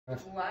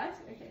What?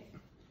 Okay.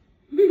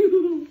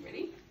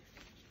 Ready?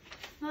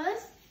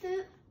 First,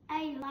 do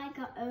a like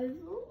an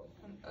oval.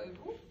 An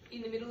oval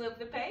in the middle of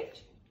the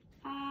page?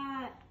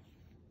 At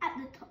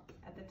the top.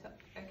 At the top,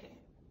 okay.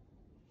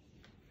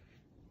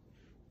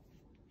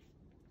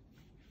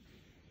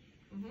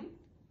 And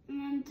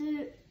then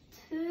do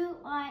two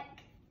like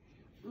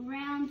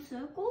round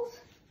circles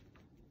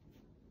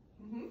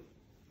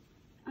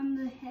on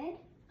the head.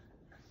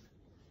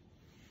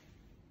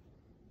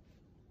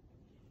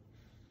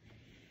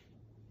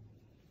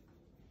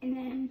 And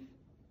then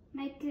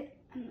make it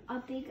a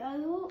big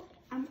oval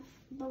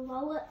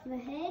below it, the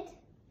head.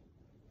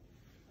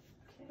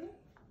 Okay.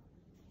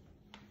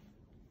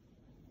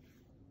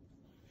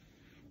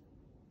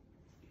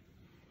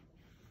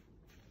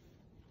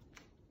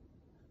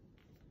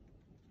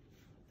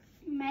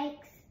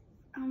 Makes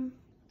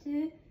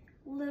two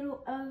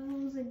little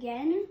ovals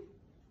again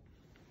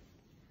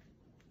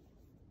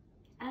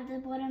at the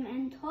bottom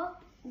and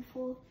top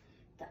for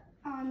the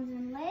arms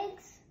and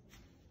legs.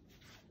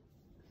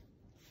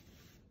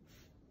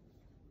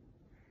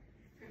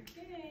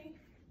 Okay.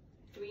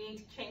 Do we need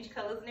to change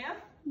colours now?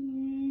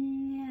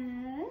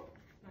 No.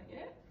 Not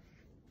yet?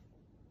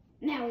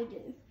 Now we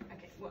do.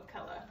 Okay, what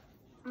colour?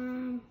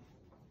 I'll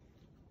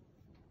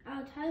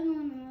tell you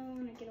when I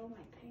want to get all my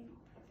paint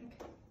off.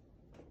 Okay.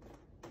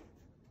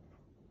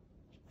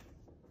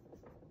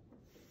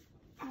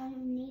 I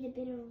need a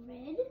bit of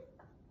red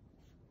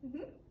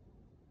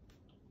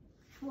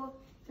for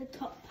the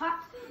top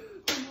part.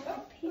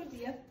 Oh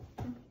dear.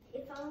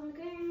 It's on the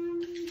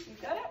ground. You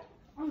got it?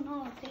 Oh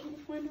no, paint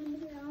just went on the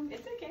ground.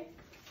 It's okay.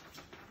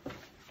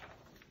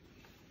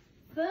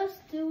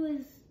 First do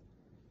is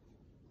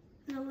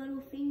the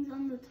little things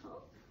on the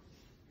top.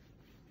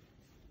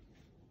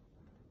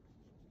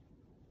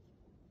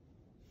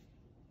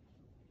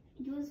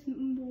 Yours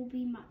will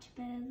be much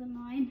better than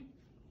mine.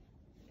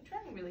 You're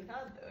trying really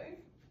hard though.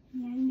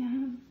 Yeah, I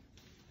know.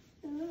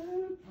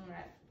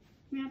 Alright.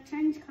 Now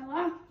change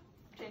colour.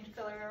 Change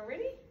colour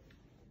already?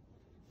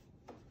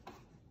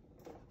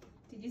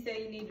 Did you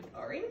say you needed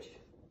orange?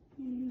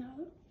 No,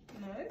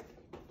 No?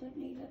 don't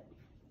need it.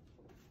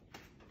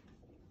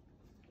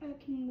 I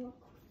can work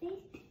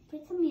with these.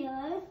 Put some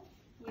yellow.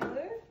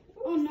 Yellow?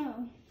 Oh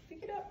no,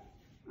 Pick it up.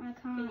 I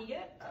Can can't. you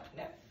get it? Oh,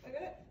 no, I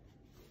got it.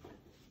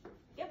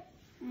 Yep.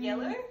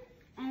 Yellow?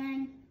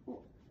 And then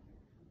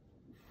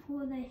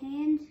for the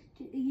hands,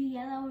 do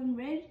yellow and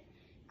red,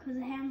 because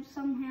the hands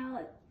somehow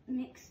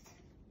mixed.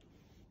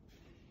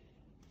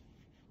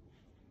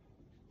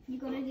 You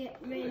gotta get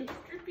red. It's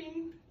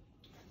dripping.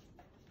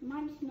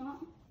 Mine's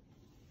not.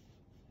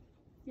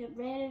 The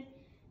red,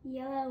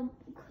 yellow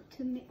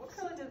to mix. What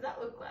colour does that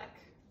look like?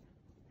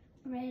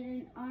 Red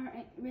and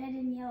orange, red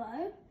and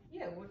yellow.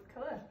 Yeah, what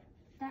colour?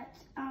 That's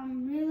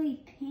really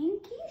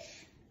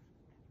pinkish.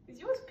 Is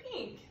yours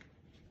pink?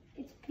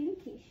 It's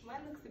pinkish.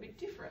 Mine looks a bit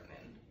different then.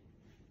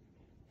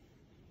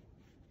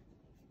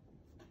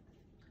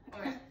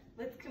 Alright,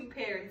 let's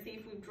compare and see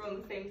if we've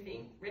drawn the same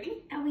thing.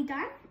 Ready? Are we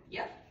done?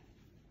 Yep.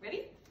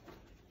 Ready?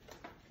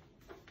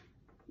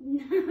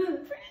 No.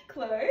 Pretty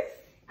close.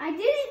 I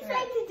didn't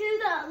say to do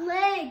the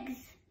legs.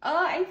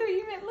 Oh, I thought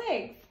you meant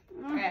legs.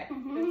 Alright,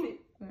 that's it.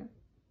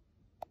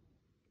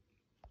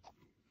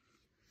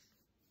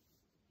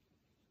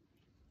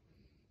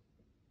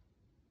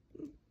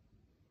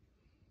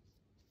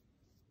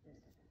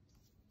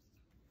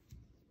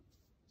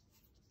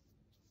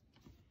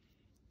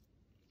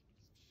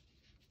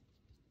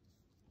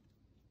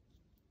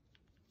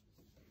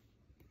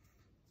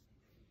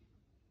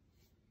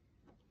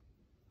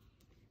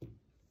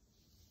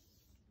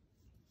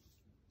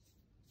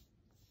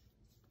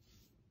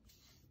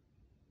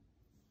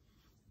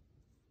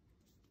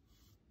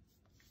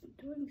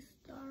 Doing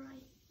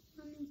starlight,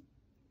 mommy.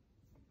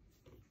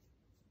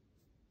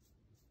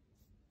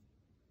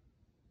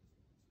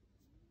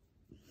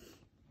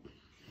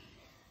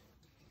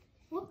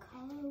 What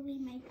color are we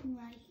making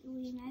right here?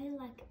 We made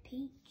like a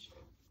peach,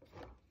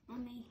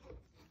 mommy.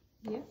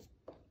 Yeah.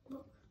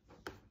 Look,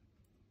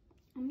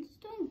 I'm just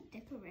doing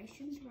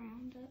decorations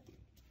around it.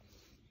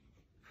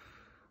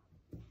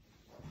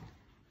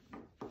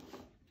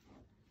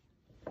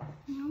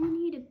 Now we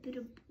need a bit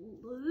of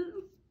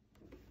blue.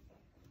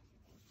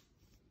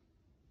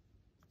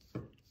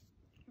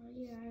 Oh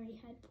yeah, I already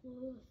had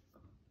blue.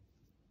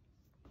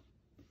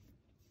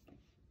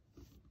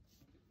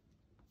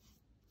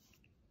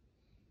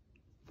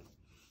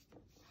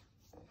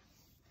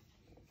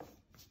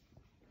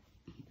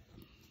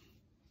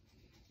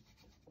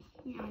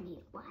 Now I need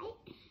white.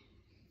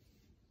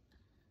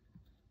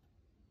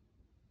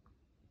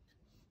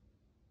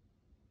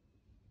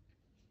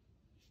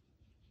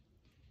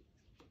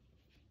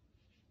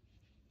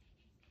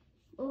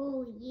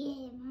 Oh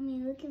yeah,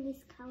 mommy, look at this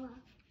color.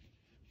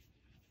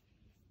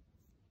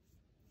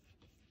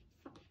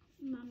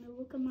 Mommy,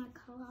 look at my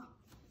color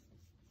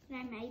that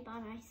I made by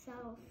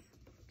myself.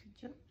 Good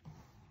job.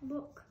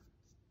 Look.